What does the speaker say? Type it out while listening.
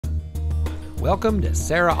Welcome to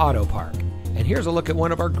Serra Auto Park, and here's a look at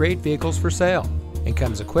one of our great vehicles for sale. It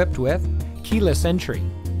comes equipped with keyless entry,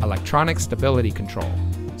 electronic stability control,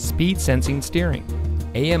 speed sensing steering,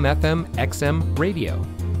 AM/FM XM radio,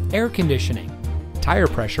 air conditioning, tire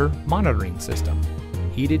pressure monitoring system,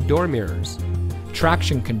 heated door mirrors,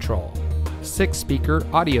 traction control, 6-speaker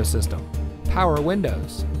audio system, power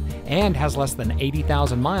windows, and has less than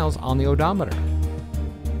 80,000 miles on the odometer.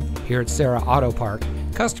 Here at Serra Auto Park,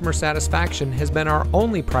 customer satisfaction has been our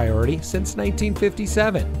only priority since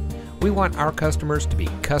 1957. We want our customers to be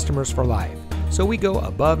customers for life, so we go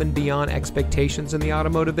above and beyond expectations in the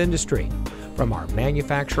automotive industry. From our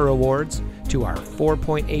manufacturer awards to our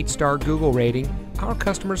 4.8-star Google rating, our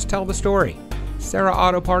customers tell the story. Serra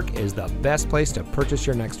Auto Park is the best place to purchase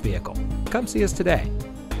your next vehicle. Come see us today.